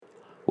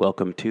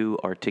Welcome to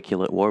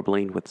Articulate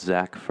Warbling with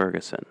Zach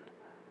Ferguson.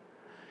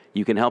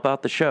 You can help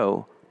out the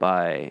show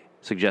by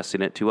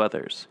suggesting it to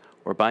others,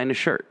 or buying a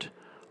shirt,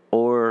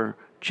 or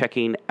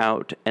checking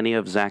out any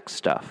of Zach's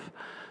stuff.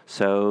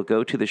 So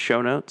go to the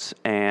show notes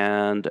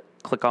and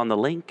click on the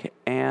link,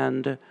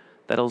 and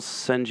that'll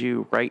send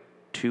you right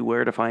to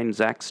where to find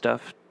Zach's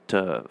stuff,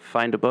 to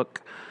find a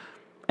book.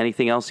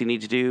 Anything else you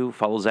need to do,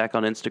 follow Zach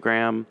on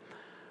Instagram,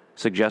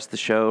 suggest the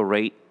show,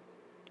 rate,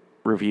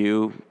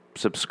 review,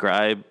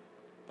 subscribe,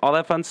 all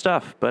that fun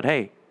stuff. But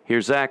hey,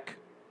 here's Zach.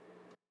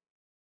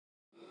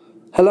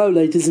 Hello,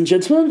 ladies and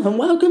gentlemen, and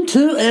welcome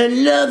to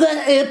another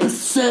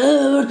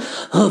episode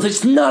of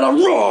It's Not a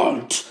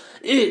Rant,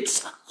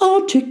 It's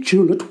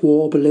Articulate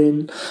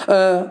Warbling.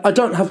 I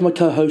don't have my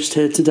co-host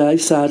here today,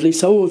 sadly,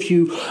 so all of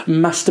you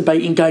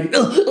masturbating going,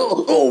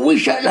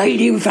 wish that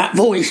lady with that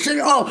voice,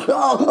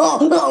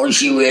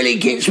 she really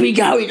gets me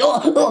going,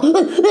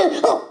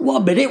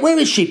 1 minute, where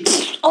is she?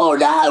 Oh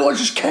no, I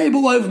just came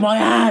all over my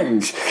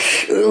hands.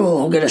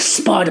 I'm going to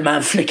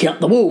Spider-Man flick it up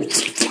the wall.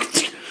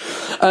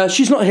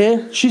 She's not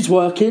here, she's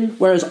working,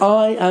 whereas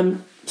I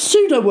am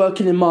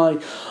pseudo-working in my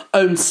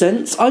own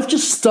sense. I've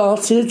just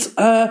started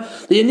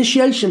the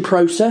initiation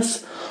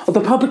process of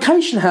the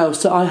publication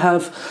house that I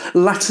have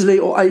latterly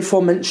or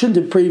aforementioned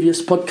in previous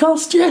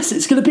podcasts. Yes,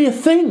 it's going to be a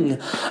thing.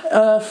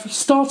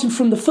 Starting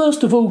from the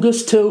 1st of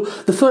August till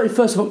the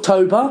 31st of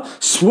October,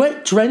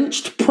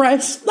 sweat-drenched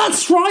press.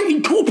 That's right,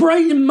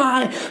 incorporating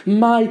my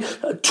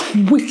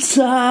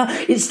Twitter,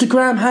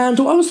 Instagram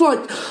handle.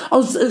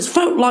 It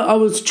felt like I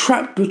was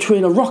trapped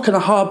between a rock and a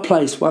hard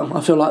place. Well,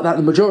 I feel like that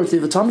the majority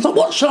of the time. I was like,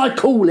 what should I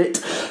call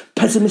it?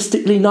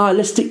 Pessimistically,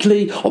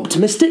 nihilistically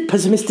optimistic,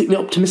 pessimistically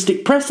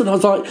optimistic press, and I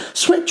was like,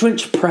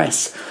 sweat-drenched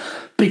press,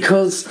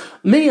 because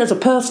me as a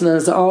person,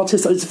 as an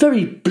artist, it's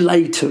very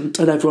blatant,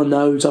 and everyone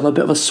knows I'm a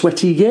bit of a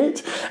sweaty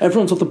git.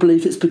 Everyone's of the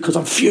belief it's because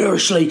I'm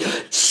furiously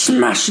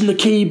smashing the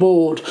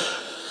keyboard,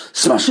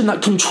 smashing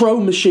that control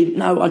machine.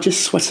 No, I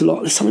just sweat a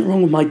lot. There's something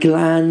wrong with my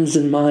glands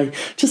and my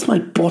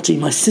body,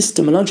 my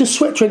system, and I just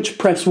sweat-drenched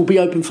press will be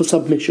open for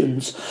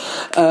submissions.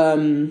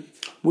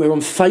 We're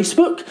on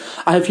Facebook.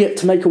 I have yet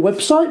to make a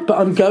website, but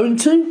I'm going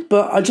to.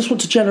 But I just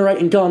want to generate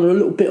and garner a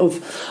little bit of,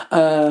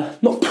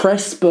 not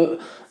press, but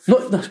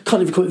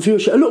can't even call it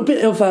viewership, a little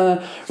bit of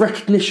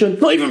recognition,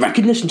 not even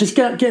recognition, just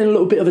getting a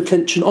little bit of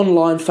attention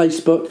online,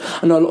 Facebook.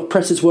 I know a lot of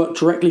presses work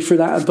directly through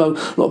that, but a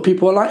lot of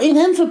people are like, in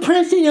terms of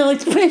press,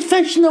 it's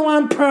professional,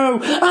 I'm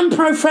professional,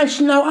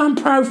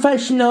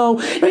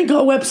 you ain't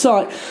got a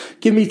website.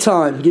 Give me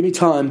time.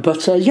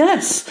 But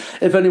yes,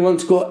 if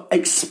anyone's got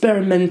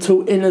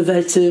experimental,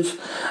 innovative,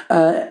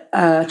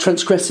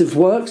 transgressive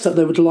works that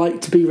they would like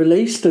to be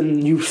released,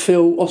 and you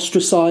feel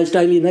ostracised,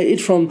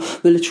 alienated from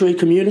the literary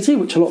community,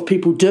 which a lot of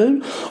people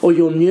do, or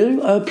you're new,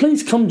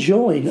 please come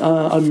join.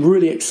 I'm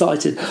really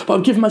excited. But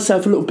I've given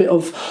myself a little bit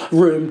of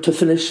room to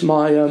finish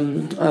my,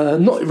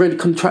 not really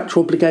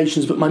contractual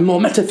obligations, but my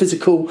more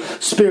metaphysical,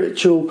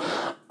 spiritual,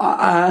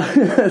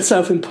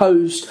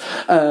 self-imposed,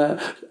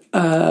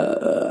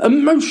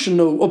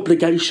 emotional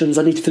obligations.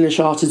 I need to finish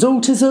Art is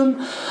Autism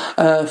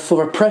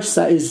for a press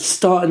that is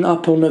starting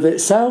up on of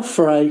itself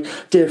for a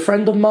dear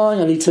friend of mine.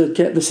 I need to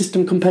get the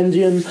System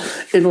Compendium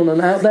in on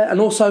and out there, and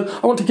also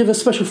I want to give a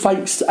special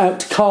thanks out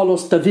to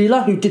Carlos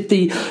Davila, who did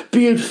the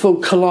beautiful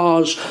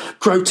collage,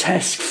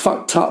 grotesque,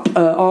 fucked up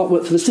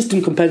artwork for the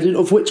System Compendium,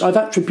 of which I've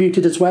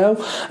attributed as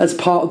well as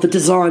part of the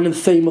design and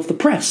theme of the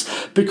press,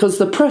 because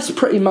the press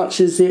pretty much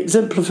is the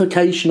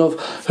exemplification of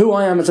who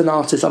I am as an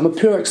artist. I'm a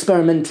pure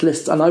experimentalist,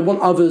 and I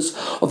want others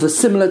of a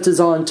similar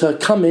design to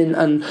come in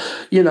and,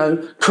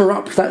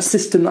 corrupt that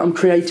system that I'm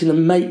creating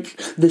and make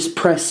this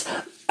press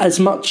as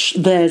much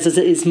theirs as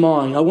it is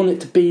mine. I want it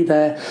to be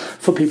there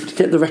for people to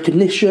get the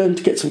recognition,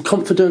 to get some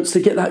confidence, to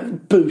get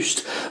that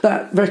boost,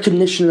 that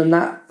recognition and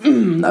that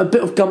a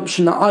bit of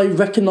gumption that I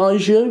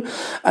recognise you,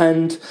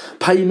 and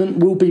payment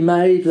will be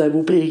made, there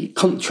will be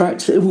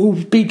contracts, it will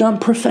be done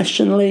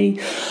professionally,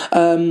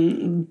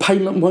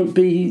 payment won't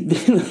be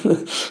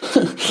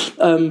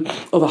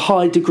of a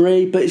high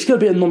degree, but it's going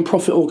to be a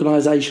non-profit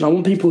organisation. I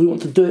want people who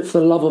want to do it for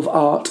the love of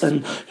art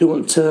and who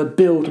want to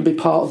build and be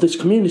part of this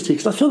community,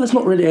 because I feel there's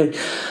not really a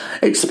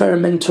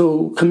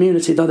experimental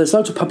community, though there's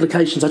loads of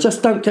publications. I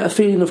just don't get a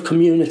feeling of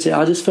community.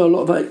 I just feel a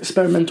lot of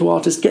experimental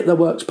artists get their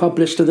works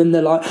published and then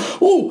they're like,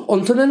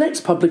 on to the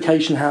next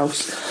publication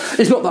house.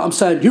 It's not that I'm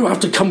saying you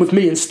have to come with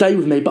me and stay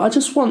with me, but I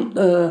just want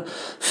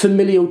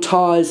familial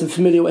ties and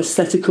familial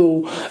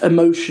aesthetical,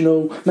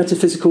 emotional,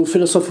 metaphysical,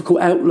 philosophical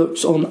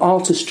outlooks on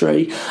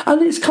artistry,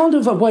 and it's kind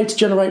of a way to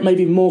generate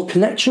maybe more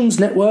connections,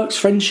 networks,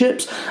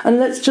 friendships, and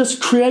let's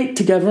just create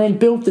together and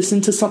build this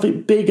into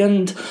something big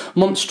and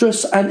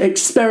monstrous and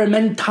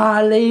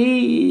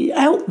experimentally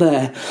out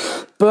there.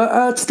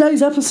 But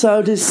today's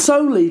episode is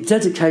solely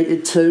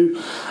dedicated to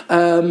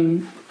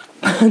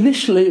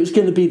initially it was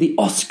going to be the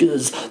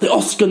Oscars, the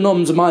Oscar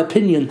noms in my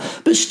opinion,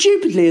 but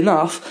stupidly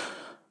enough,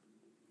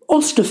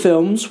 Oscar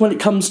films, when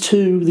it comes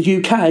to the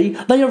UK,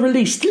 they are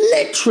released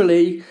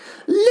literally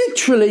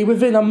literally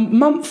within a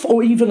month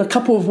or even a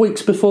couple of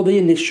weeks before the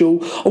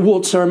initial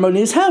award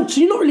ceremony is held. So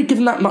you're not really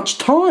given that much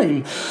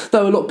time,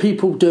 though a lot of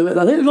people do it.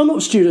 I think a lot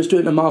of studios do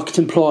it in a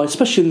marketing ploy,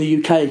 especially in the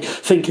UK,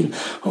 thinking,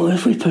 oh,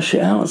 if we push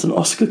it out as an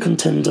Oscar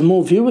contender,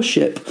 more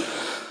viewership.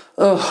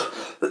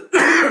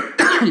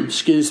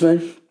 Excuse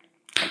me.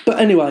 But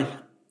anyway,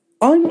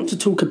 I want to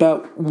talk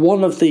about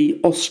one of the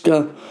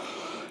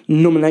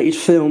Oscar-nominated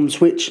films,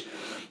 which...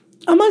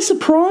 Am I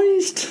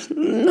surprised?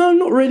 No,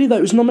 not really, that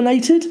it was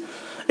nominated.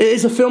 It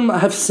is a film that I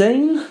have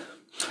seen.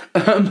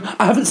 I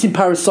haven't seen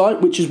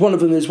Parasite, which is one of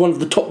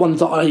the top ones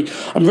that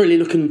I'm really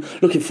looking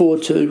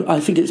forward to.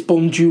 I think it's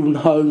Bong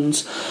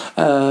Joon-ho's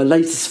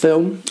latest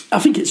film. I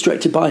think it's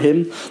directed by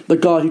him, the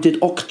guy who did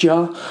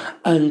Okja,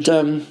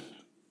 and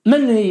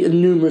many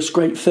and numerous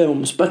great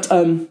films. But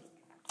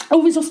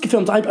all these Oscar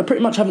films I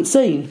pretty much haven't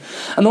seen.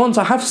 And the ones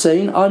I have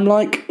seen, I'm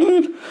like...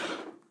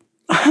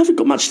 I haven't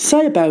got much to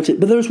say about it,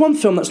 but there is one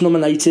film that's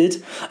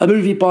nominated, a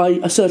movie by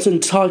a certain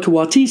Taika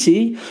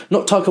Waititi,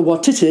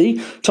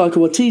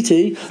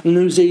 the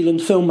New Zealand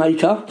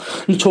filmmaker,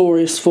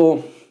 notorious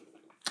for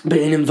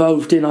being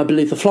involved in, I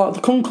believe, The Flight of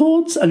the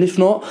Conchords, and if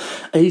not,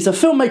 he's a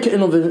filmmaker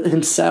in of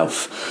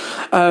himself.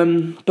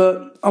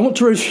 But I want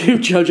to review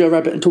Jojo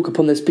Rabbit and talk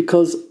upon this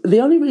because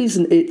the only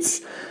reason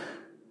it's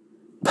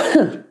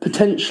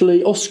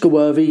potentially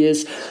Oscar-worthy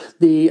is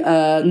the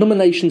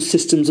nomination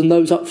systems and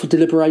those up for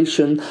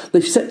deliberation.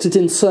 They've sectored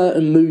in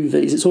certain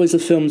movies. It's always the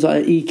films that are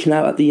eking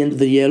out at the end of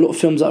the year. A lot of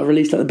films that are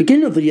released at the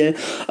beginning of the year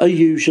are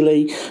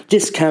usually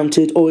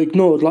discounted or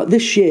ignored. Like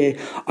this year,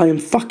 I am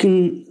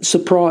fucking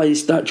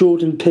surprised that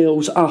Jordan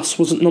Peele's Us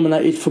wasn't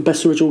nominated for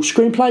Best Original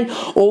Screenplay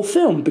or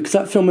Film, because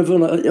that film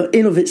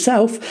in of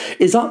itself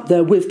is up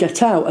there with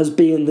Get Out as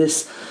being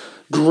this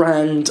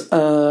grand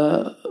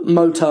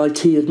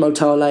multi-tiered,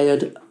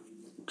 multi-layered,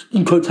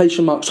 in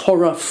quotation marks,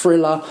 horror,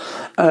 thriller,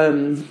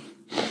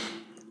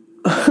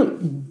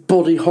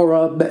 body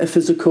horror,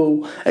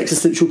 metaphysical,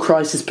 existential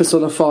crisis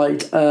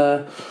personified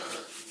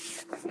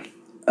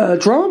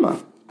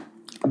drama.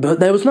 But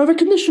there was no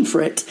recognition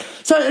for it.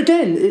 So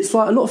again, it's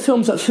like a lot of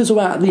films that fizzle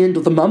out at the end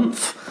of the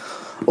month,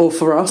 or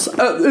for us,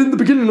 in the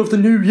beginning of the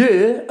new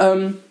year,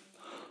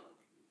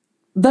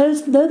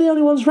 they're the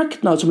only ones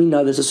recognised. And we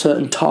know there's a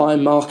certain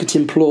time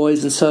marketing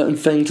ploys and certain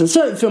things, and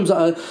certain films that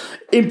are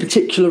in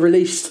particular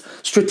released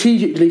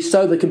strategically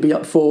so they can be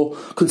up for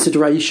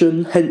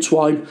consideration, hence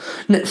why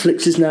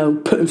Netflix is now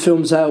putting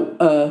films out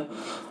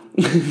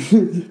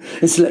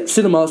in select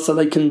cinemas so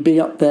they can be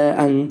up there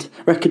and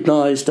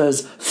recognised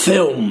as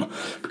film,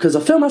 because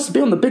a film has to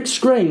be on the big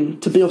screen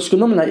to be Oscar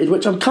nominated,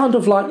 which I'm kind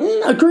of like,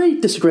 agree,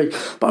 disagree,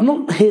 but I'm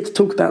not here to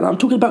talk about that. I'm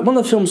talking about one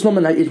of the films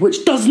nominated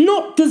which does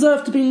not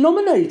deserve to be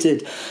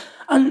nominated.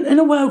 And in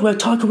a world where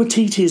Taika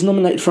Waititi is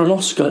nominated for an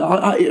Oscar,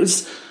 it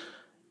was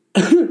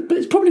but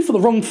it's probably for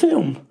the wrong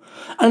film.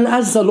 And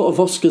as a lot of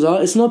Oscars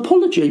are, it's an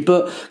apology.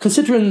 But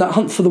considering that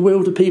Hunt for the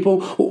Wilder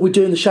People, What We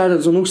Do in the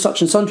Shadows, and all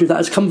such and sundry that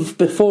has come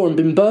before and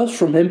been birthed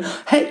from him,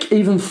 heck,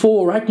 even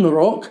Thor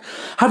Ragnarok,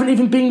 haven't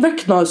even been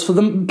recognised for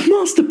the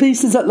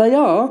masterpieces that they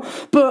are.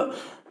 But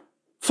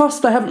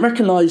first, they haven't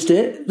recognised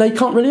it, they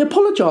can't really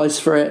apologise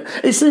for it.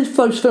 It's as if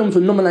those films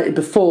were nominated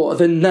before,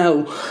 then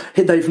now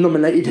they've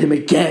nominated him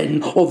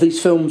again, or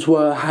these films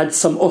had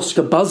some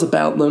Oscar buzz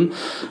about them.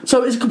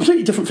 So it's a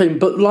completely different thing,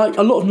 but like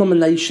a lot of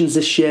nominations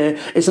this year,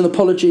 it's an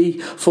apology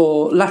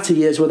for latter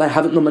years where they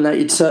haven't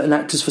nominated certain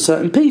actors for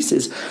certain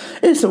pieces.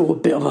 It's all a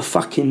bit of a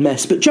fucking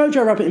mess. But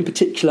Jojo Rabbit in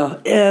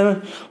particular,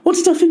 what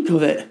did I think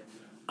of it?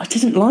 I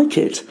didn't like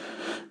it.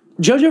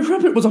 Jojo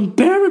Rabbit was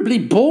unbearably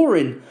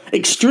boring,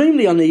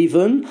 extremely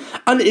uneven,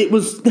 and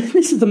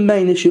this is the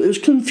main issue, it was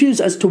confused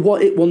as to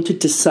what it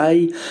wanted to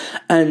say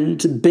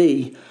and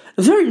be.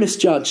 Very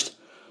misjudged.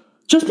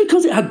 Just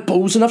because it had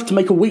balls enough to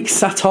make a weak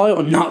satire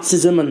on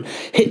Nazism and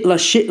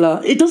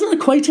Hitler, it doesn't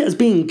equate it as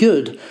being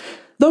good.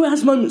 Though it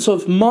has moments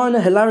of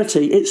minor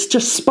hilarity, it's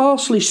just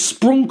sparsely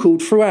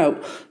sprinkled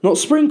throughout. Not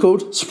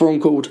sprinkled,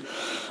 spronkled.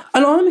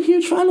 And I'm a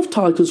huge fan of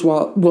Taika's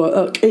work.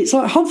 It's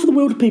like Hunt for the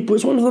Wilder People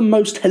is one of the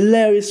most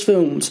hilarious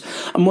films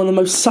and one of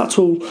the most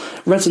subtle,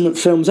 resonant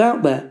films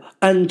out there.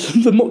 And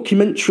the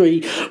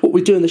mockumentary, What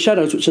We Do in the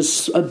Shadows, which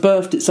has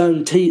birthed its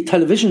own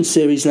television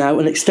series now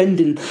and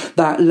extending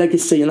that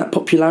legacy and that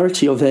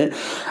popularity of it.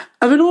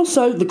 And then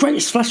also the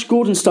greatest Flash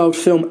Gordon-styled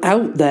film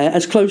out there,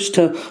 as close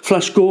to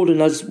Flash Gordon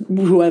as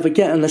we'll ever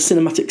get on a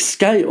cinematic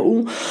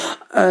scale,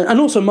 and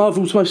also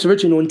Marvel's most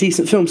original and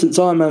decent film since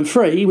Iron Man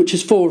 3, which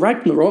is Thor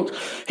Ragnarok.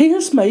 He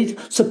has made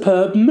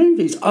superb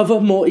movies, other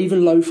more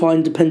even lo-fi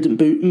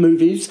independent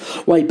movies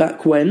way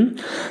back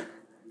when.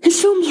 His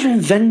films are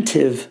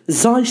inventive,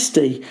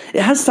 zeisty.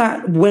 It has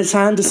that Wes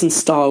Anderson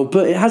style,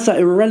 but it has that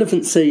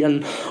irrelevancy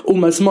and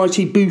almost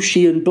Mighty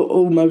Booshi but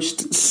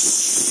almost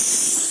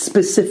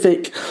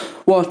specific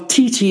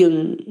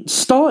Waititian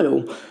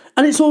style.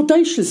 And it's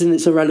audacious in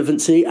its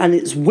irrelevancy and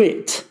its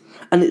wit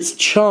and its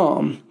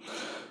charm.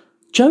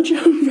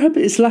 Jojo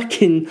Rabbit is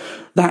lacking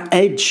that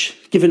edge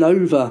given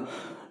over.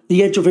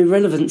 The edge of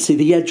irrelevancy,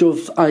 the edge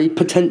of a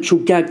potential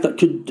gag that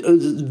could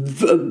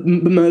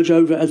emerge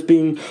over as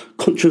being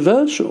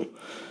controversial.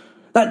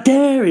 That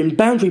daring,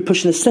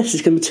 boundary-pushing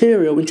aesthetic and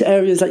material into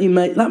areas that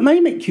may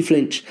make you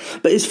flinch,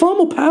 but it's far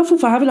more powerful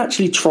for having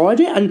actually tried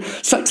it and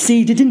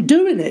succeeded in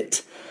doing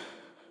it.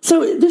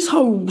 So this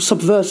whole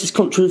subversive,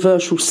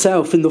 controversial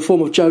self in the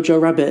form of Jojo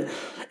Rabbit,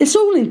 it's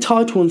all in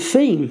title and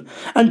theme,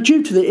 and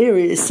due to the era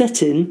it is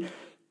set in,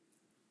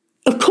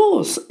 of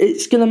course,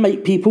 it's going to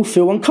make people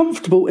feel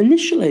uncomfortable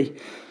initially.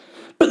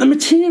 But the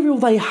material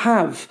they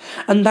have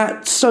and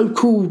that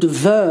so-called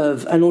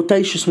verve and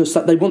audaciousness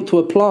that they want to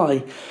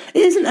apply, it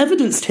isn't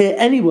evidenced here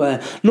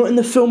anywhere, not in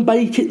the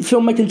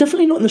filmmaking,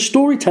 definitely not in the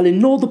storytelling,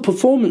 nor the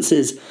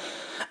performances.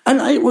 And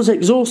it was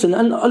exhausting,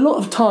 and a lot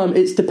of time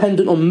it's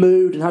dependent on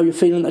mood and how you're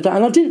feeling that day.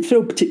 And I didn't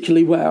feel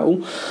particularly well.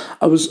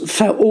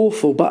 Felt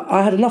awful, but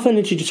I had enough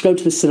energy to go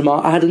to the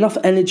cinema. I had enough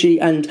energy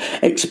and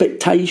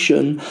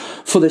expectation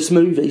for this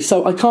movie.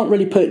 So I can't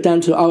really put it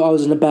down to, I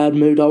was in a bad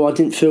mood, I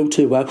didn't feel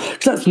too well.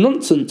 Because that's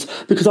nonsense,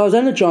 because I was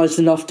energised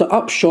enough to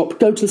up shop,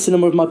 go to the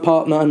cinema with my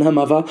partner and her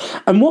mother,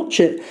 and watch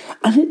it.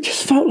 And it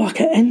just felt like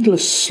an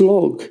endless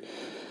slog.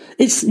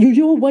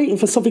 You're waiting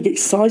for something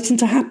exciting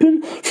to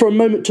happen, for a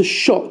moment to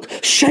shock,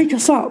 shake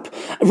us up,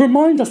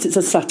 remind us it's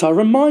a satire,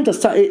 remind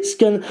us that it's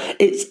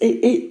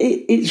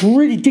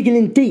really digging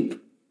in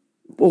deep,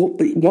 or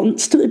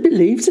it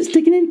believes it's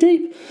digging in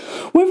deep.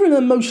 Whether an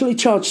emotionally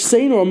charged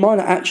scene or a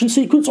minor action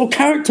sequence or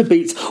character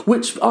beats,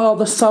 which are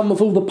the sum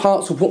of all the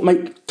parts of what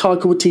make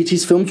Taika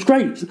Waititi's films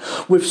great,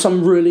 with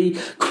some really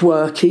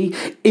quirky,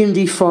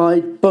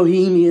 indie-fied,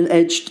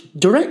 bohemian-edged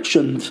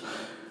directions.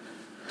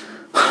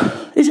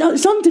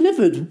 It's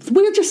undelivered.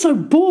 We are just so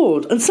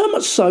bored, and so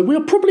much so we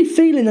are probably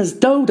feeling as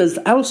dulled as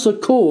Elsa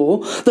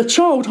Core, the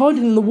child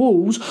hiding in the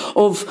walls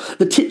of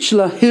the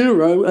titular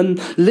hero and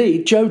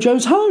lead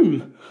Jojo's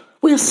home.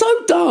 We are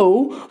so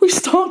dull, we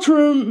start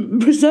to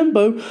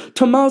resemble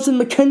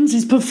Thomasin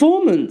McKenzie's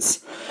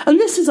performance. And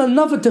this is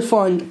another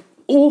defined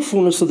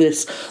awfulness of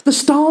this. The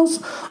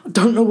stars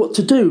don't know what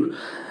to do,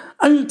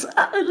 and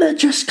they're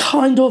just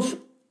kind of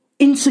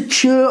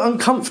insecure,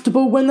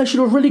 uncomfortable, when they should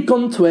have really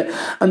gone to it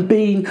and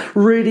been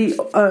really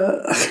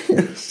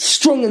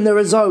strong in their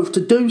resolve to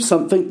do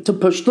something to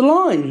push the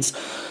lines.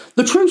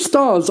 The true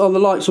stars are the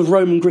likes of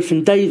Roman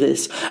Griffin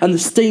Davis and the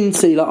steam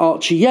sealer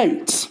Archie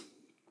Yates.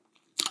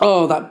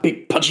 Oh, that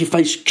big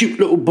pudgy-faced cute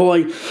little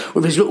boy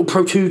with his little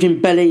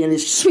protruding belly and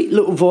his sweet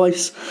little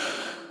voice.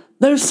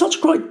 There is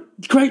such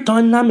great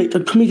dynamic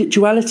and comedic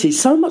duality.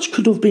 So much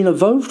could have been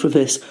evolved with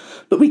this.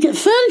 But we get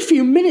fairly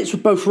few minutes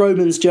with both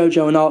Roman's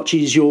Jojo and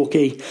Archie's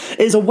Yorkie. It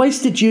is a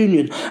wasted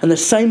union, and the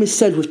same is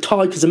said with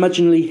Taika's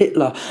imaginary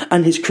Hitler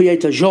and his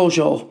creator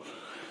Jojo.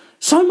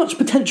 So much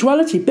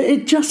potentiality, but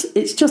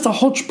it's just a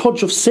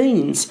hodgepodge of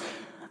scenes.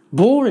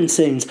 Boring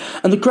scenes.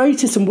 And the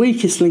greatest and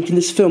weakest link in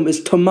this film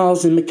is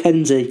Thomasin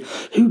McKenzie,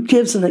 who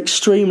gives an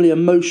extremely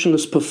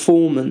emotionless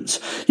performance.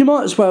 You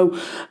might as well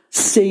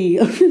see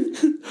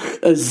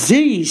a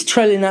Z's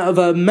trailing out of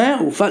her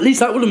mouth. At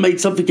least that would have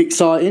made something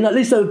exciting. At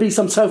least there would be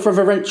some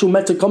self-referential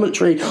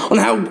meta-commentary on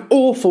how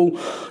awful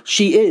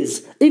she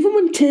is. Even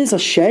when tears are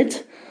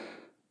shed,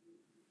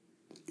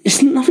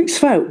 nothing's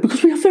felt,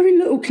 because we have very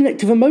little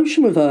connective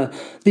emotion with her,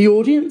 the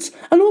audience,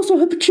 and also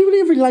her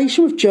peculiar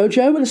relation with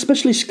Jojo, and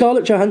especially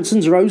Scarlett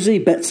Johansson's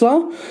Rosie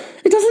Betzler.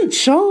 It doesn't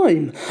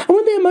chime. And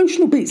when the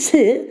emotional beats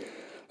hit,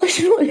 they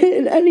should not hit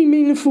in any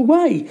meaningful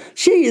way.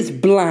 She is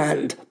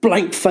bland,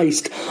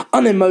 blank-faced,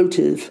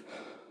 unemotive.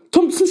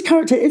 Thompson's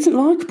character isn't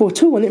likeable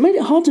at all, and it made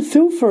it hard to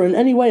feel for her in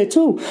any way at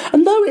all.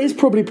 And though it is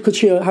probably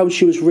because how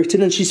she was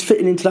written, and she's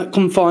fitting into that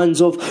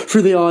confines of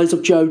Through the Eyes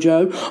of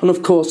Jojo, and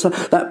of course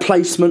that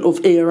placement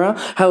of era,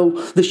 how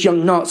this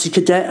young Nazi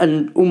cadet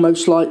and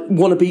almost like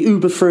wannabe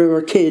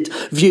Uber-Führer kid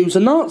views a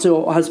Nazi,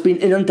 or has been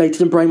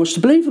inundated and brainwashed to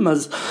believe him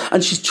as,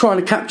 and she's trying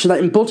to capture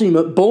that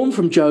embodiment born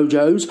from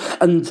Jojo's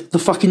and the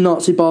fucking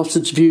Nazi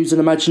bastards' views and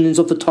imaginings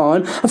of the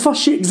time, and thus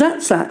she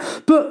exacts that.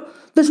 But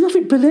there's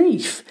nothing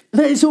beneath.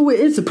 That is all it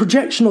is, a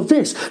projection of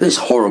this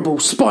horrible,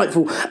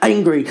 spiteful,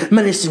 angry,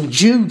 menacing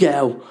Jew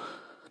girl.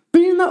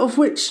 Being that of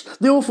which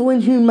the awful,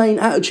 inhumane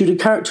attitude and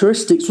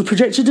characteristics were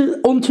projected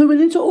onto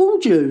and into all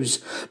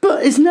Jews.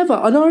 But it's never,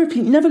 and I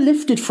repeat, never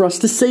lifted for us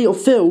to see or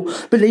feel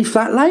beneath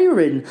that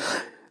layering.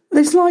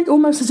 It's like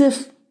almost as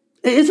if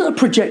it isn't a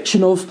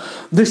projection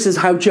of this is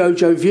how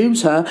Jojo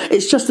views her.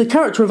 It's just the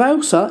character of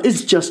Elsa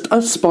is just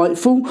a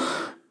spiteful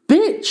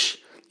bitch.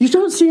 You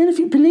don't see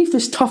anything beneath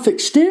this tough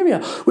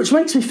exterior, which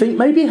makes me think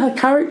maybe her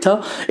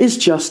character is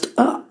just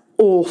a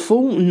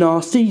awful,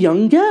 nasty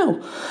young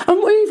girl. And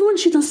even when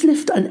she does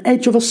lift an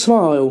edge of a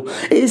smile,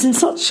 it is in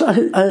such a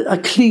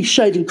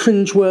cliched and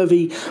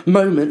cringeworthy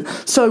moment,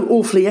 so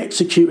awfully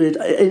executed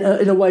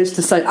in a way as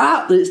to say,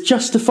 it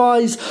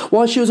justifies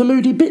why she was a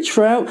moody bitch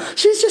throughout.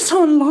 She's just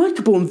so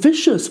unlikable and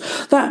vicious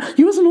that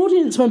you as an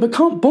audience member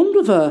can't bond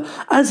with her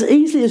as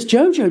easily as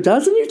Jojo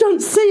does, and you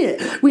don't see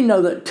it. We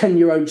know that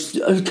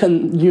 10-year-olds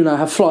can,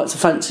 have flights of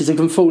fancies and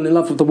can fall in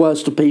love with the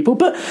worst of people,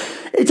 but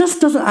it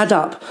just doesn't add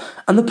up.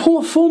 And the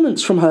poor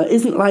performance from her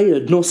isn't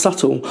layered nor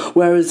subtle,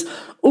 whereas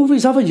all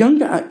these other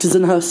younger actors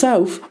than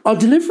herself are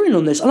delivering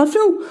on this. And I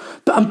feel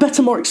a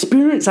better, more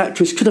experienced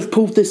actress could have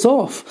pulled this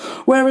off.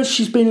 Whereas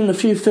she's been in a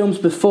few films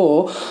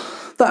before,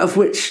 that of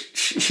which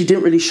she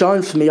didn't really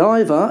shine for me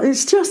either.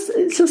 It's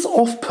just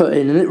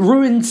off-putting, and it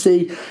ruins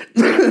the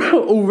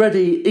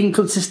already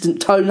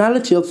inconsistent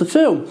tonality of the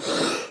film.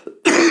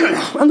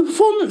 And the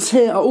performances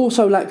here are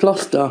also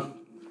lacklustre.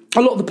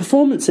 A lot of the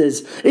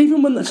performances,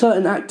 even when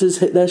certain actors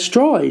hit their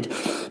stride,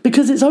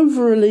 because it's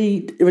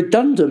overly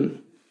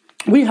redundant.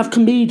 We have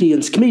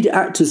comedians, comedic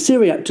actors,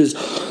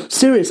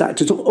 serious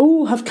actors,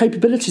 all have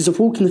capabilities of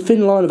walking the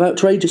thin line of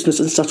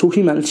outrageousness and subtle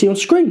humanity on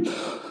screen.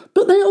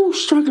 But they're all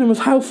struggling with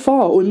how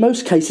far, or in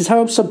most cases,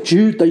 how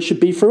subdued they should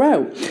be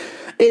throughout.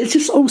 It's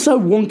just also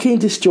wonky and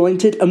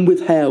disjointed and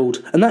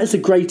withheld, and that is the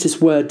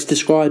greatest word to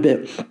describe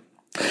it.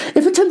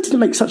 If attempting to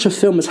make such a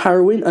film as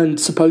harrowing and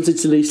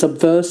supposedly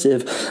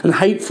subversive and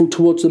hateful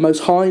towards the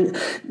most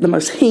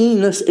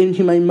heinous,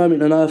 inhumane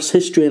moment in Earth's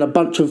history and a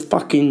bunch of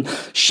fucking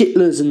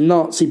shitlers and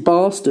Nazi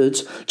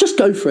bastards, just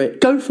go for it.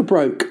 Go for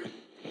broke.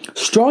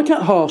 Strike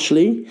out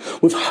harshly,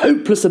 with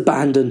hopeless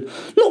abandon.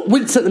 Not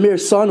wince at the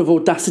merest sign of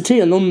audacity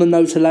and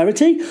on-the-nose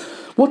hilarity.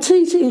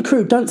 Waititi and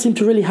crew don't seem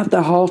to really have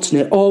their heart in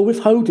it, or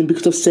withholding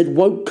because of said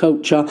woke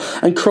culture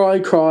and cry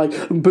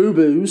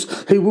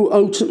boo-boos who will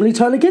ultimately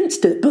turn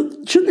against it.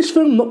 But shouldn't this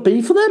film not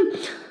be for them?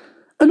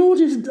 And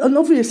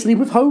obviously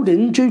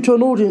withholding due to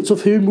an audience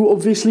of whom will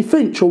obviously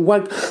flinch or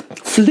wag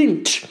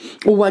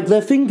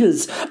their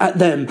fingers at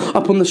them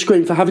up on the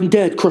screen for having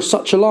dared cross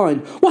such a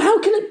line. Well, how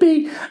can it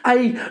be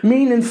a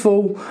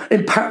meaningful,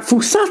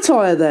 impactful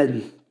satire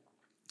then?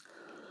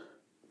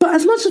 But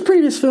as much as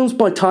previous films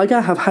by Tiger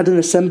have had an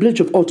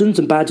assemblage of odd uns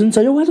and bad uns,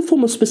 they all had a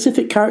form of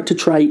specific character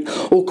trait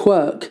or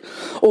quirk,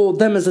 or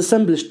them as an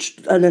assemblage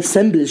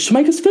to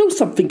make us feel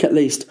something at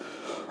least.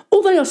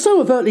 Or they are so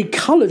overtly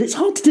coloured, it's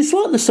hard to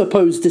dislike the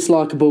supposed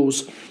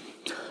dislikables.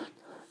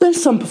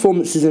 There's some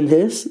performances in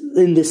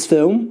this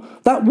film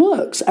that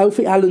works.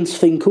 Alfie Allen's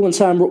Finkel and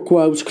Sam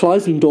Rockwell's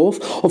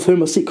Kleisendorf, of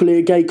whom are secretly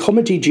a gay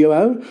comedy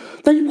duo,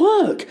 they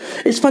work.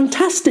 It's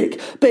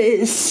fantastic, but it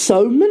is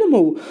so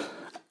minimal.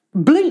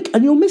 Blink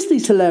and you'll miss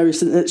these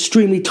hilarious and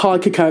extremely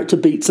Tiger character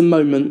beats and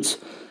moments.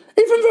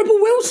 Even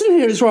Rebel Wilson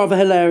here is rather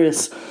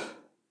hilarious.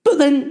 But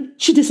then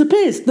she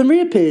disappears, then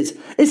reappears.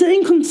 It's an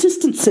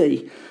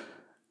inconsistency.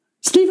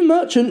 Stephen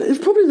Merchant is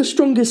probably the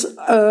strongest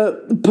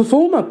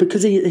performer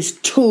because his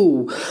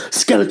tall,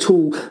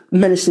 skeletal,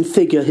 menacing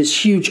figure,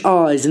 his huge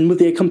eyes, and with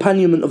the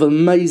accompaniment of an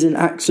amazing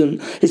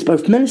accent, is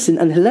both menacing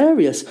and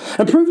hilarious,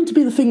 and proving to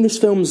be the thing this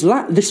film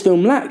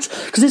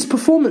lacks, because his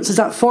performance is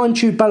that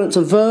fine-tuned balance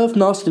of verve,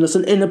 nastiness,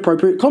 and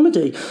inappropriate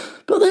comedy.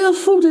 But they are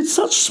afforded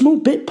such small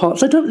bit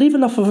parts, they don't leave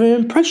enough of an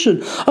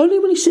impression. Only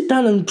when you sit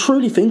down and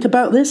truly think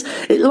about this,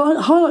 it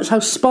highlights how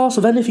sparse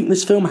of anything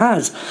this film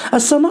has,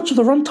 as so much of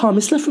the runtime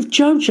is left with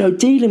Jojo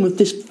dealing with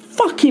this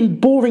fucking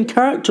boring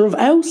character of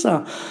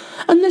Elsa.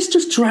 And this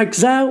just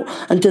drags out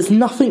and does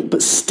nothing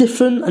but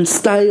stiffen and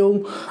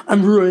stale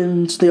and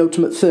ruins the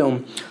ultimate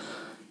film.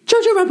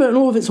 Jojo Rabbit and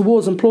all of its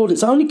awards and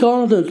plaudits are only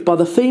garnered by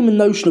the theme and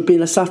notion of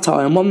being a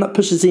satire, and one that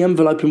pushes the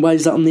envelope in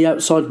ways that on the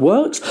outside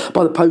works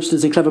by the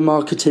posters and clever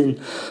marketing.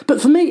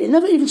 But for me, it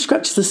never even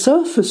scratches the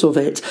surface of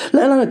it,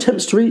 let alone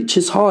attempts to reach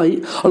its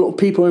height a lot of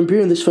people are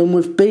imbuing this film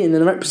with being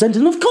and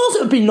representing. And of course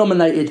it would be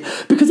nominated,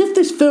 because if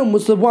this film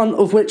was the one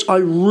of which I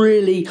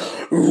really,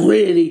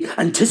 really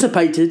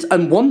anticipated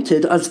and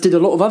wanted, as did a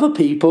lot of other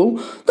people,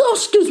 the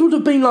Oscars would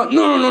have been like,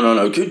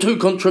 no, too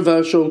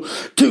controversial.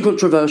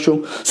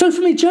 So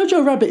for me,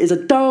 Jojo Rabbit is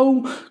a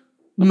dull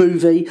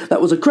movie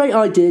that was a great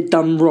idea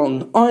done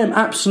wrong. I am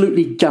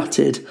absolutely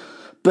gutted,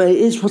 but it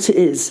is what it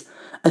is.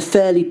 A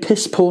fairly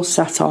piss-poor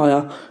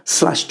satire /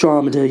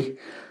 dramedy.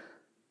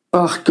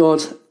 Oh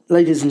God,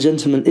 ladies and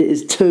gentlemen, it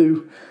is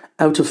 2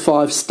 out of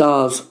 5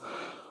 stars.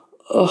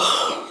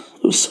 Oh,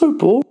 it was so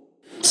boring.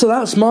 So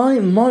that's my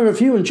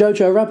review on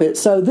Jojo Rabbit.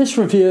 So this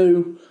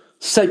review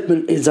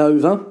segment is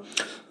over.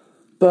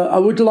 But I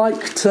would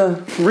like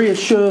to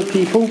reassure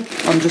people,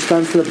 I'm just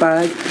going for the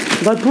bag,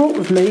 because I brought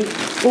with me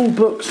all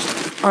books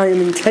I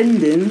am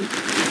intending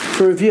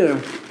to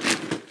review.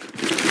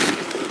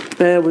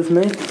 Bear with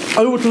me.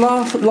 I would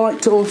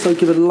like to also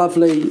give a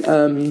lovely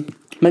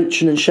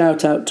mention and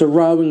shout out to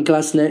Rowan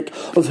Glasnick,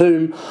 of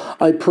whom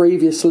I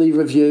previously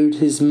reviewed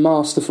his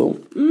masterful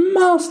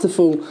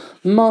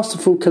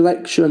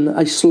collection,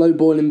 A Slow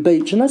Boiling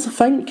Beach, and as a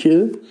thank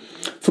you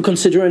for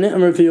considering it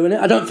and reviewing it.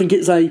 I don't think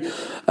it's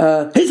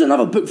here's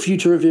another book for you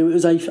to review. It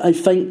was a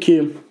thank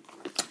you.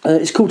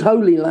 It's called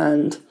Holy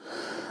Land,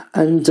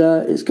 and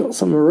it's got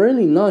some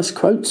really nice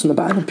quotes in the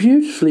back, and a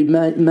beautifully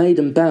made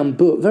and bound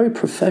book, very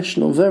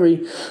professional,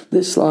 in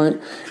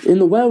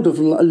the world of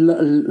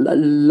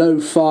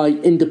lo-fi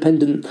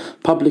independent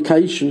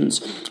publications,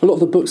 a lot of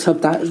the books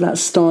have that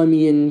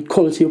stymie in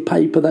quality of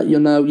paper that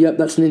yep,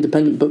 that's an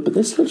independent book, but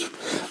this looks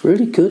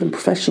really good and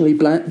professionally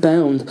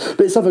bound. But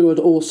it's something I would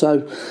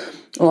also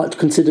like to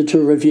consider to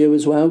review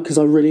as well, because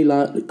I really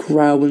like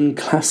Rowan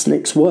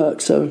Glasnick's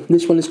work. So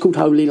this one is called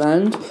Holy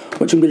Land,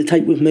 which I'm going to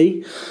take with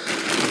me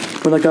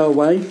when I go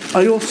away.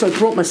 I also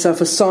brought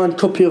myself a signed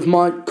copy of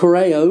Mike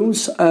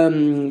Correo's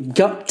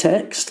Gut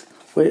Text,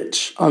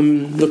 which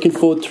I'm looking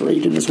forward to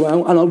reading as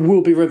well, and I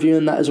will be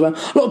reviewing that as well.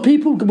 A lot of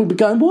people will be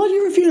going, why are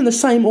you reviewing the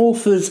same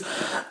author's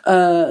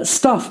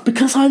stuff?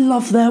 Because I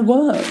love their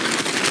work.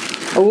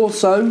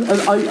 Also, and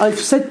I've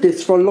said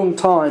this for a long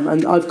time,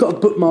 and I've got a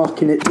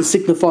bookmark in it to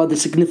signify the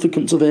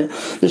significance of it.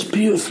 This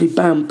beautifully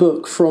bound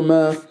book from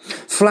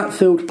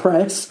Flatfield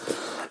Press,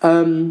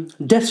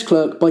 Desk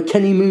Clerk by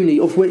Kenny Mooney,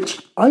 of which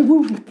I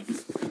will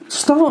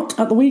start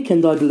at the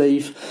weekend, I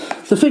believe.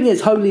 The thing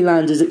is, Holy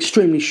Land is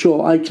extremely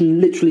short. I can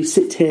literally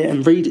sit here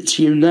and read it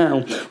to you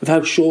now with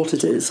how short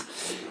it is.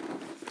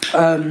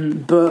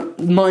 But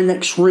my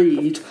next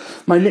read,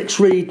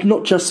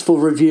 not just for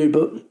review,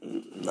 but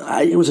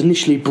it was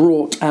initially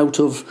brought out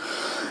of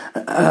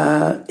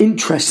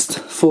interest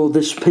for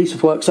this piece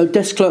of work. So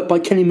Desk Clerk by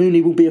Kenny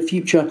Mooney will be a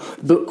future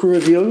book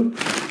review,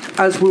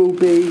 as will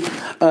be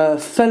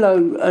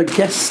fellow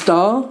guest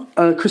star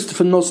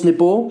Christopher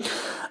Nosnibor,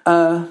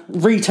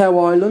 Retail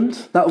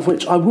Island, that of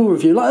which I will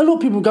review. Like, a lot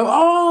of people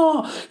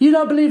go, you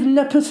don't believe in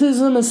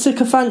nepotism and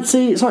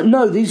sycophancy. It's like,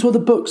 no, these were the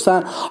books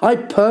that I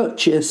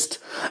purchased,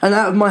 and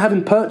out of my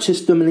having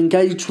purchased them and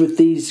engaged with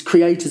these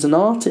creators and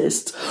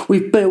artists,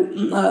 we've built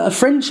a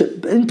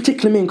friendship, in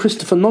particular me and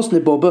Christopher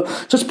Nosnibor. But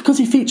just because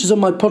he features on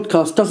my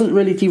podcast doesn't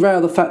really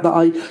derail the fact that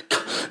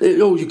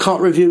you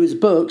can't review his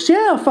books.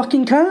 Yeah, I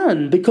fucking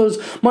can, because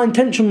my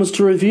intention was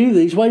to review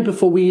these way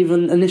before we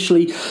even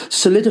initially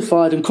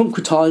solidified and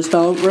concretised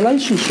our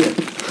relationship.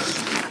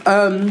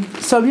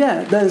 So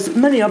yeah, there's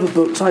many other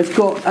books. I've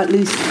got at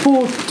least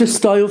 4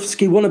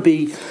 Dostoevsky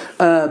wannabe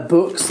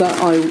books that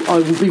I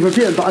will be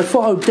reviewing, but I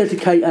thought I would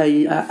dedicate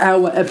a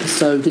hour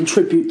episode in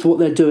tribute to what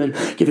they're doing,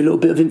 give you a little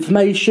bit of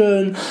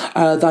information.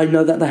 I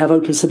know that they have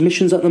open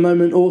submissions at the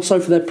moment also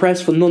for their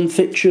press, for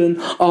non-fiction,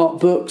 art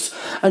books,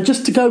 and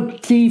just to go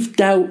deep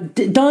dive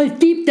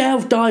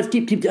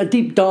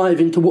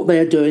into what they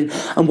are doing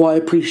and why I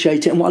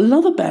appreciate it and what I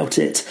love about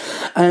it,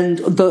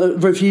 and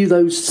review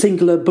those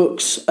singular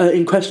books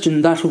in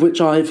question, that of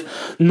which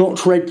I've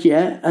not read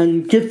yet,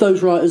 and give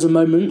those writers a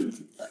moment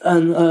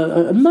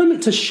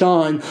to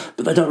shine.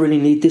 But they don't really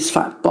need this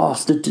fat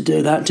bastard to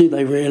do that, do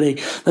they really?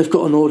 They've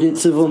got an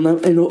audience in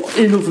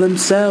of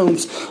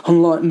themselves,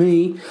 unlike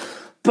me.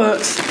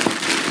 But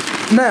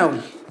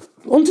now,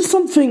 onto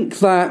something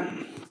that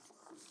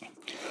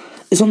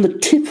is on the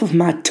tip of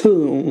my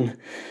tongue.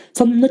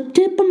 It's on the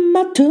tip of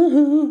my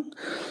tongue.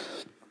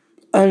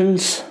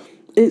 And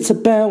it's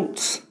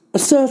about a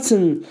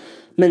certain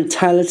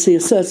mentality, a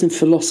certain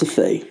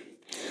philosophy.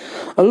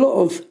 A lot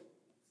of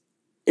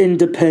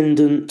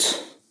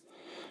independent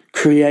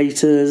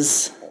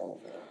creators,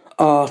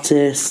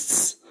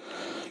 artists,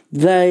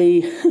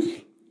 they're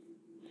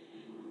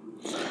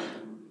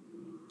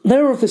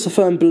of this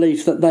firm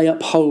belief that they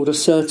uphold a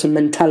certain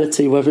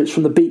mentality, whether it's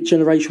from the Beat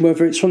Generation,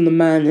 whether it's from the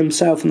man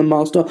himself and the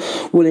master,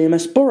 William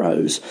S.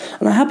 Burroughs.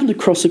 And I happened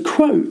across a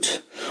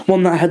quote,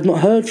 one that I had not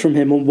heard from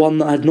him, and one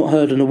that I had not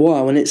heard in a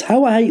while, and it's,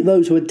 "How I hate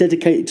those who are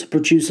dedicated to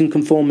producing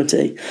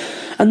conformity."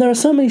 And there are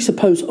so many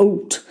supposed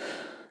alt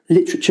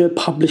literature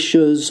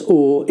publishers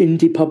or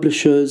indie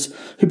publishers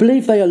who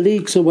believe they are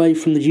leagues away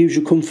from the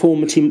usual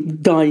conformity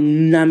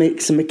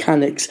dynamics and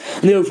mechanics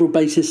and the overall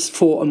basis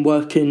for and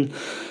working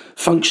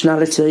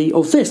functionality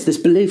of this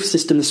belief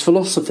system, this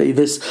philosophy,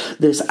 this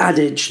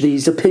adage,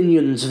 these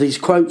opinions, these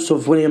quotes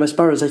of William S.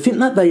 Burroughs. They think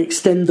that they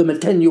extend them,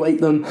 attenuate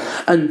them,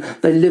 and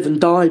they live and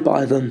die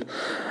by them.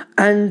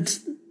 And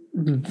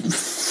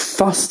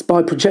fussed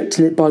by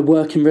projecting it by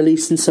work and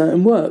releasing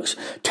certain works,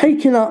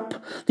 taking up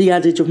the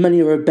adage of many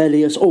a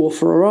rebellious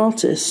author or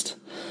artist.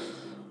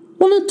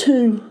 One or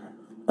two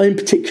are in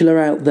particular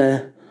out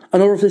there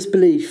and are of this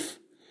belief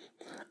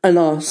and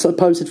are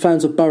supposed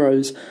fans of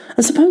Burroughs,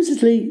 and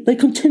supposedly they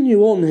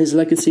continue on his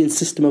legacy and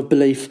system of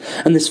belief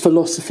and this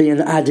philosophy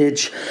and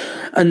adage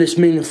and this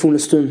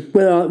meaningfulness to him,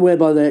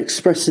 whereby they're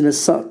expressing as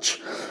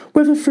such,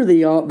 whether through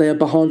the art they are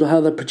behind or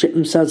how they project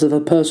themselves as a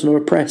person or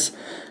a press.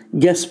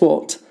 Guess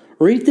what?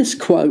 Read this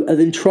quote and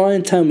then try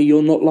and tell me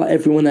you're not like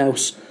everyone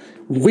else.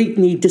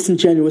 Weak-kneed,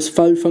 disingenuous,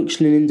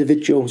 faux-functioning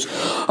individuals.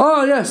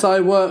 Oh, yes,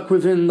 I work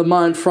within the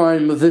mind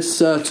frame of this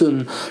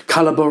certain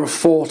calibre of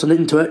thought and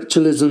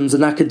intellectualisms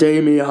and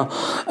academia,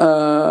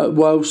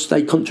 whilst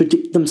they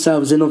contradict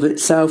themselves in of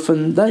itself,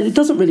 and it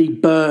doesn't really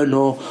burn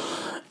or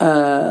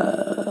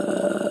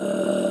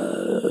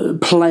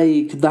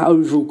plague that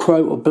overall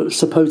quote or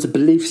supposed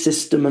belief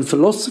system and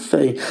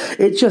philosophy.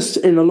 It just,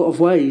 in a lot of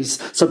ways,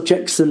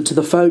 subjects them to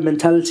the faux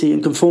mentality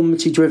and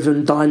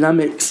conformity-driven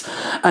dynamics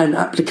and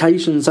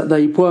applications that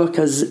they work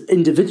as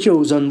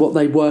individuals and what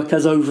they work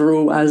as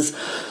overall as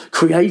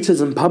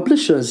creators and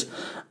publishers.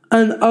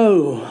 And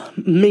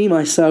me,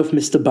 myself,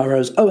 Mr.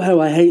 Burroughs, how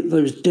I hate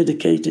those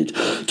dedicated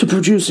to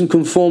producing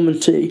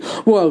conformity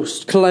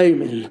whilst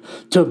claiming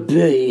to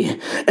be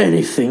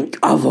anything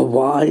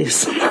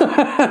otherwise.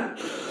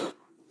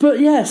 But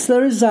yes,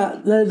 there is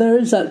that. There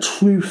is that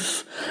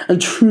truth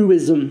and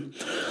truism.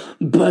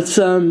 But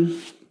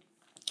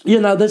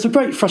there's a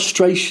great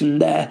frustration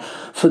there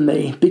for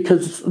me,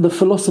 because the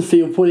philosophy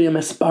of William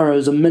S.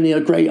 Burroughs and many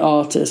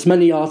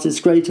artists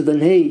greater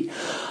than he,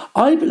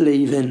 I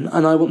believe in,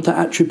 and I want to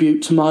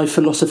attribute to my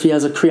philosophy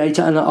as a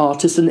creator and an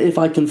artist, and if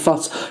I can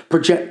thus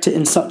project it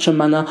in such a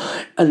manner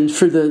and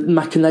through the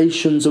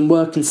machinations and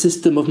working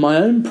system of my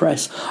own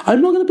press,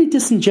 I'm not going to be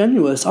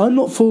disingenuous. I'm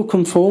not for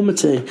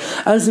conformity.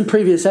 As in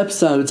previous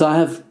episodes, I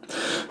have,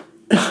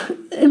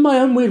 in my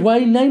own weird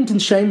way, named and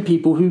shamed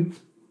people who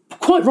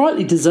quite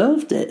rightly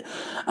deserved it.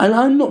 And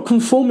I'm not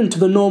conforming to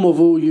the norm of,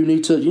 you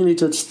need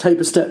to take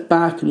a step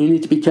back and you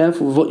need to be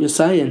careful with what you're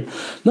saying.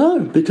 No,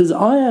 because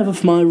I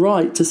have my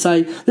right to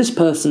say, this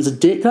person's a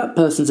dick, that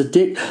person's a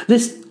dick,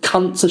 this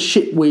cunt's a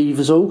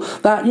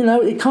shitweasel, that,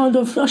 it kind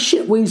of, a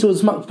shitweasel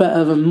is much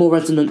better and more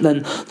resonant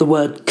than the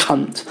word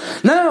cunt.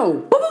 Now,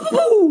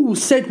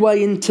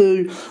 segue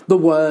into the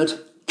word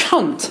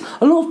cunt.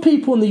 A lot of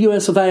people in the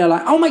US of A are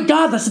like, oh my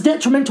God, that's a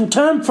detrimental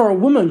term for a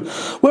woman.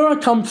 Where I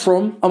come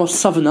from, I'm a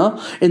southerner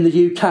in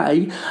the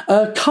UK,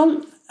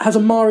 cunt has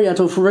a myriad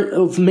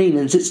of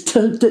meanings. It's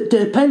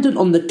dependent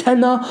on the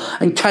tenor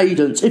and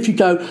cadence. If you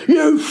go,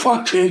 you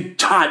fucking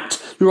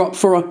cunt, you're up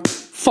for a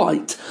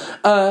fight.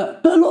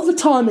 But a lot of the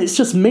time it's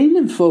just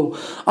meaningful.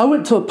 I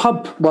went to a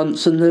pub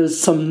once and there's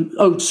some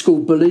old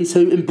school bullies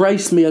who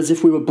embraced me as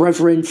if we were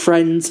brethren,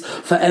 friends,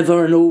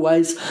 forever and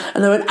always.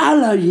 And they went,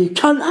 hello you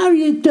cunt, how are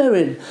you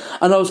doing?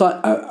 And I was like,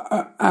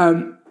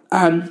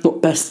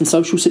 not best in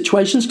social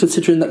situations,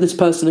 considering that this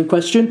person in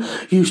question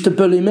used to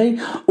bully me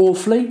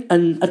awfully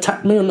and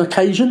attack me on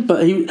occasion,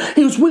 but he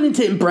was willing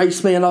to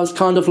embrace me, and I was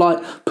kind of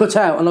like put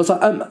out, and I was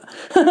like,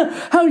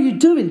 how are you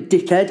doing,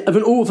 dickhead? And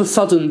then all of a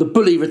sudden the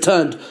bully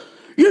returned,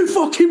 you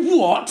fucking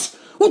what?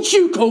 What'd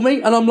you call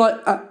me? And I'm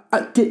like,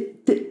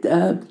 dickhead?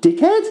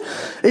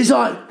 He's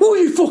like, what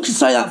do you fucking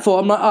say that for?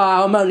 I'm like,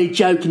 I'm only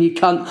joking, you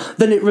cunt.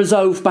 Then it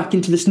resolved back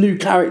into this new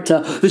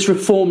character, this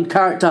reformed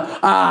character.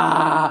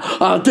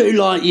 I do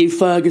like you,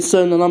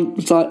 Ferguson. And I'm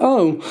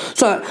like,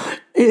 so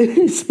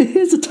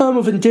here's a term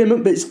of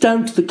endearment, but it's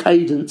down to the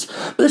cadence.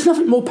 But there's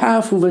nothing more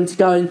powerful than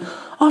going,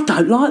 I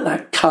don't like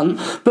that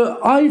cunt. But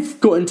I've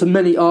got into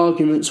many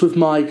arguments with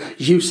my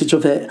usage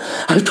of it.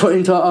 I've got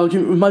into an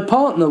argument with my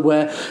partner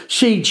where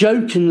she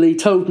jokingly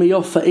told me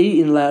off for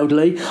eating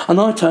loudly,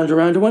 and I turned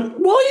around and went,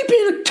 what are you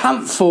being a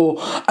cunt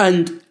for?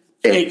 And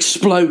it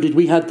exploded.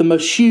 We had the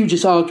most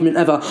hugest argument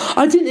ever.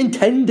 I didn't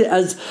intend it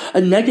as a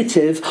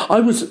negative.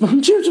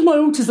 Due to my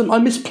autism, I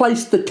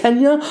misplaced the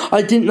tenure.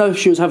 I didn't know if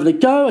she was having a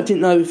go. I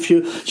didn't know if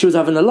she was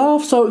having a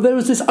laugh. So there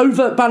was this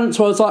overt balance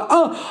where I was like,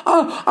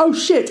 oh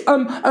shit,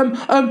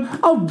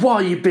 why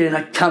are you being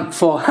a cunt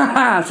for?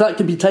 Haha. So that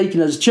can be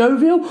taken as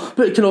jovial,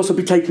 but it can also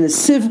be taken as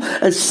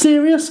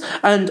serious,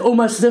 and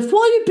almost as if,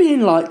 why are you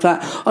being like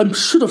that? I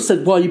should have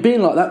said, why are you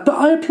being like that? But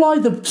I apply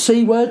the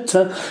C word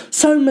to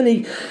so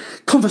many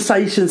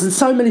conversations and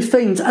so many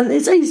things, and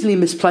it's easily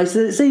misplaced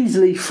and it's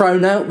easily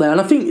thrown out there,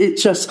 and I think it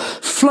just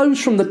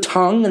flows from the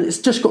tongue and it's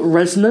just got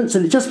resonance,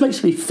 and it just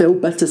makes me feel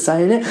better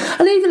saying it.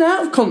 And even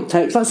out of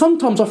context, like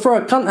sometimes I throw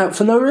a cunt out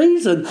for no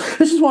reason.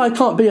 This is why I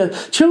can't be a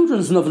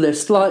children's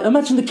novelist. Like,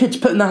 imagine the kids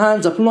putting their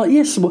hands up. I'm like,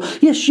 yes,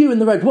 you in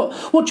the red, what do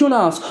you want to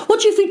ask?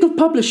 What do you think of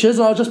publishers?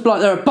 And I'll just be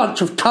like, they're a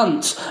bunch of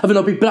cunts, and then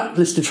I'll be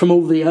blacklisted from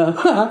all the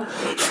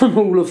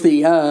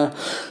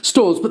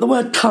stores. But the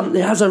word cunt,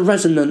 it has a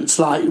resonance.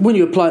 Like when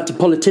you apply it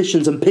to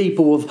politicians and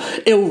people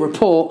of ill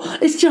report,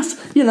 it's just,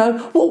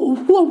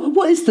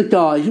 what is the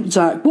guy,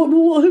 Zach?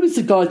 Who is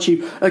the guy to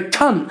you? A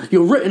cunt.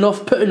 You're written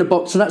off, put in a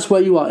box, and that's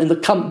where you are, in the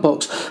cunt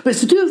box. But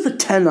it's to do with the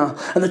tenor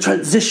and the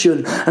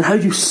transition and how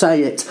you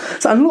say it.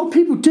 And a lot of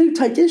people do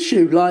take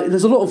issue. Like,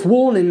 there's a lot of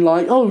warning,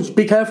 like,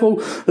 be careful,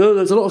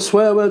 there's a lot of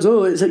swear words,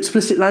 it's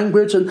explicit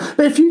language.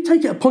 But if you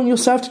take it upon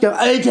yourself to go,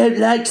 I don't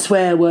like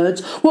swear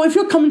words, well, if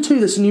you're coming to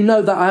this and you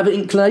know that I have an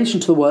inclination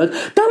to the word,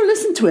 don't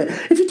listen to it.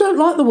 If you don't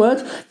like the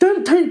word,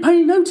 don't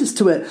pay notice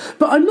to it.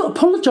 But I'm not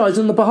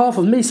apologising on the behalf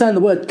of me saying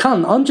the word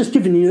cunt. I'm just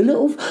giving you a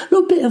little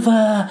bit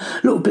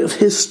of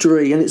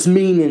history and its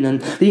meaning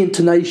and the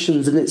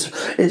intonations and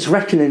its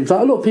reckonings.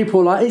 Like, a lot of people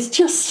are like, it's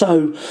just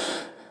so.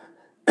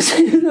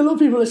 A lot of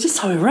people, it's just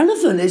so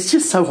irrelevant, it's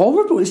just so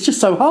horrible, it's just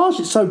so harsh,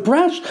 it's so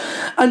brash,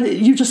 and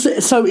you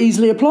just so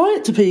easily apply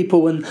it to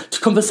people and to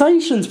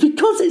conversations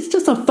because it's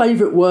just a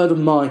favourite word of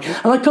mine.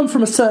 And I come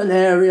from a certain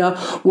area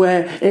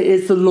where it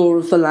is the law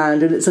of the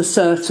land, and it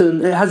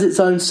has its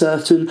own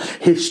certain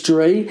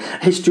history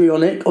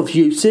on it, of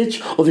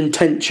usage, of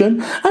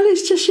intention. And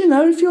it's just,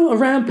 if you're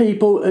around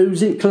people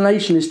whose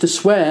inclination is to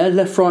swear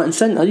left, right and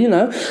centre,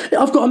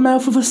 I've got a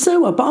mouth of a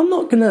sewer, but I'm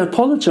not going to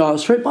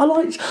apologise for it. But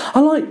I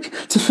like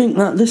to think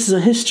that this is a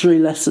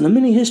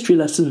mini history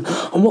lesson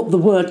on what the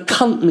word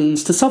cunt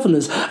means to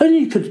Southerners. And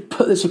you could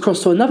put this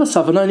across to another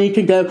Southerner and he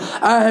can go,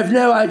 I have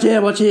no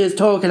idea what he is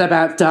talking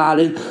about,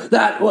 darling.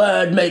 That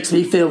word makes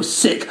me feel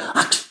sick.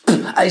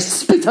 I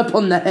spit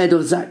upon the head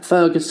of Zach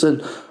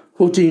Ferguson.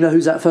 Well, do you know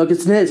who Zach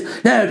Ferguson is?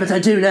 No, but I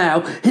do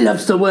now. He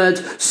loves the word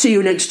see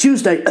you next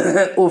Tuesday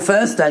or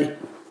Thursday.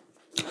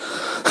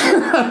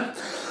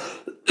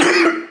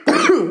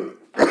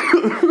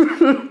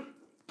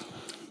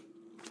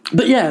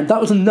 But yeah, that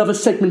was another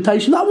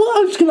segmentation. I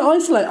was going to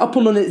isolate up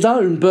on its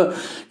own, but,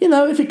 you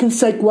know, if it can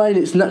segue and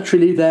it's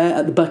naturally there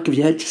at the back of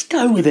your head, just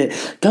go with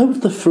it. Go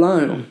with the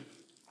flow.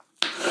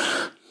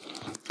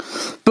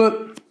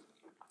 But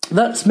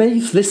that's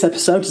me for this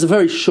episode. It's a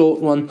very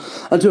short one.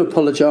 I do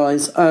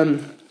apologise.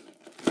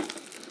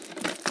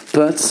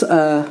 But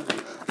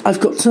I've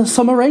got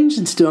some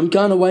arranging to do. I'm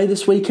going away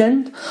this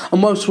weekend,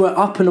 and whilst we're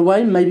up and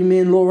away, maybe me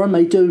and Laura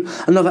may do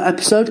another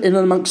episode in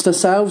and amongst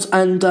ourselves.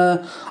 And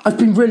I've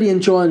been really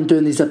enjoying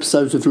doing these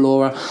episodes with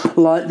Laura,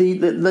 like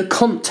the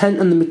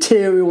content and the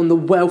material and the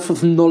wealth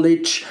of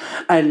knowledge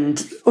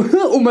and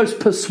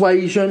almost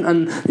persuasion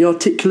and the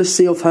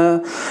articulacy of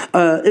her.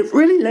 It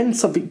really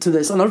lends something to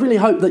this, and I really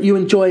hope that you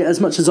enjoy it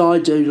as much as I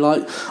do.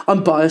 Like,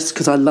 I'm biased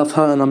because I love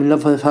her and I'm in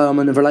love with her. I'm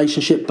in a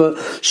relationship, but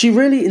she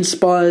really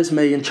inspires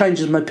me and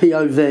changes my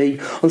POV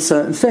on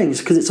certain things,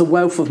 because it's a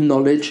wealth of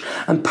knowledge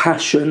and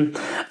passion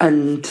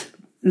and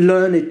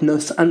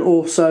learnedness, and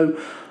also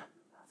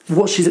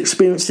what she's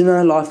experienced in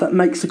her life that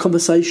makes the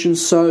conversation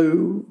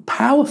so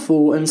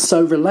powerful and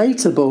so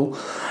relatable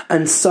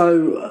and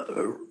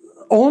so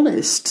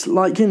honest.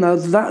 Like, you know,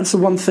 that's the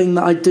one thing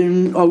that I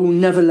will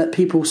never let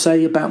people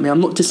say about me. I'm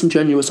not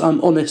disingenuous,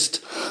 I'm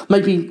honest.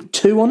 Maybe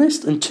too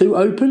honest and too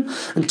open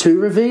and too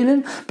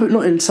revealing, but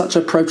not in such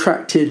a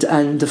protracted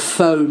and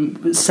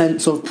faux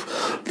sense of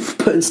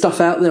putting stuff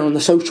out there on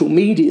the social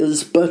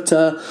medias, but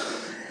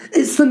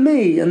it's the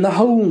me and the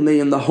whole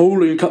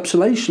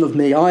encapsulation of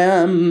me. I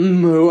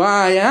am who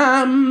I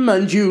am,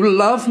 and you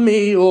love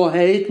me or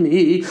hate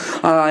me.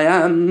 I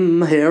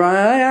am, here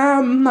I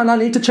am, and I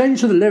need to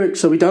change the lyrics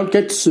so we don't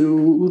get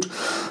sued.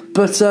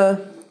 But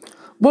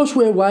whilst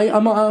we're away, I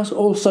might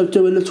also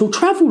do a little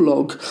travel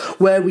log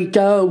where we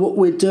go, what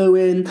we're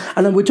doing,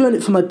 and then we're doing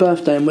it for my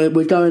birthday, and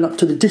we're going up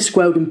to the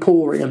Discworld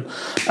Emporium,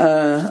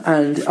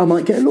 and I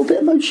might get a little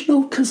bit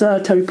emotional because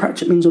Terry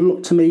Pratchett means a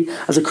lot to me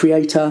as a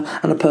creator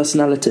and a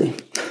personality.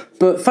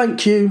 But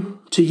thank you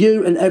to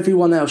you and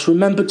everyone else.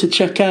 Remember to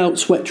check out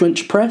Sweat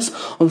Drenched Press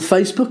on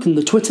Facebook and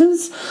the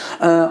Twitters.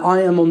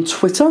 I am on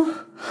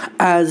Twitter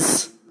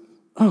as...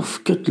 Oh,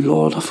 good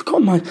Lord, I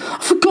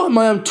forgot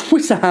my own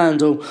Twitter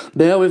handle.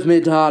 Bear with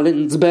me,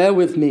 darlings, bear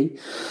with me.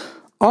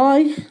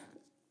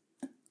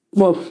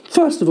 Well,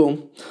 first of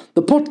all,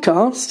 the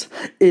podcast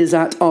is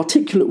at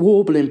Articulate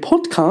Warbling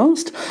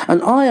Podcast,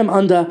 and I am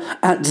under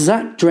at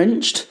Zach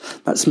Drenched.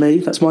 That's me,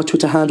 that's my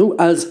Twitter handle,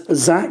 as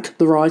Zach,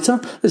 the writer.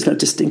 There's no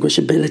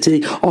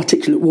distinguishability.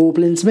 Articulate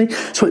Warbling's me.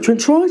 Sweat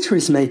Drenched Writer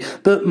is me.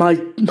 But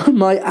my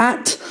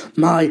at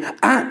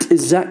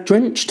is Zach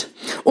Drenched.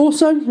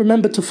 Also,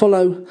 remember to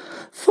follow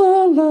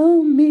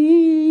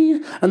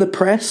me and the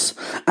press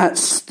at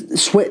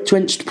Sweat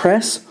Drenched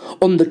Press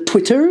on the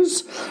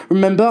Twitters.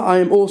 Remember, I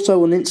am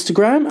also on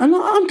Instagram, and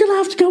I'm going to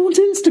have to go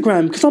onto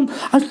Instagram because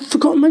I've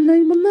forgotten my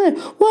name on there.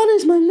 What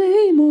is my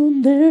name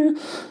on there?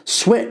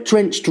 Sweat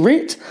Drenched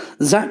Writ.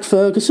 Zach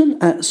Ferguson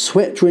at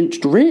Sweat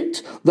Drenched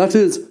Writ. That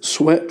is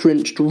Sweat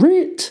Drenched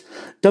Writ.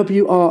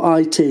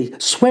 W-R-I-T.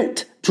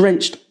 Sweat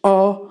Drenched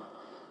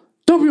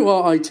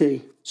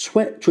W-R-I-T.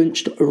 Sweat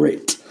Drenched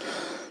Writ.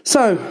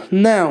 So,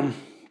 now,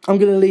 I'm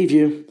going to leave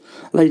you,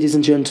 ladies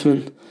and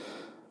gentlemen.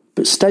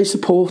 But stay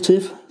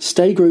supportive,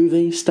 stay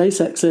groovy, stay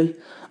sexy.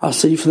 I'll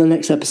see you for the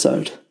next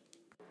episode.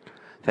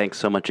 Thanks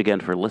so much again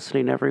for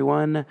listening,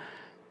 everyone.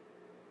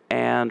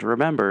 And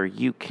remember,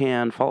 you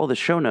can follow the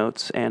show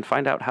notes and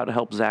find out how to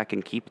help Zach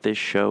and keep this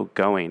show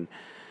going.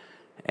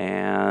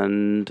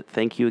 And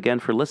thank you again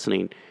for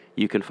listening.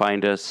 You can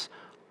find us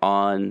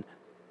on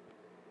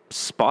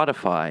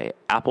Spotify,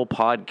 Apple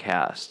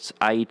Podcasts,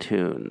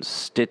 iTunes,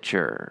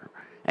 Stitcher,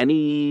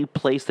 any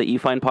place that you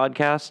find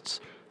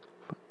podcasts,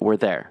 we're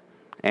there.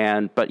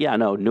 But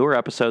newer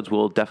episodes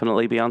will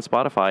definitely be on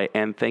Spotify.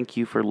 And thank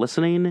you for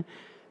listening,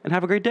 and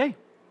have a great day.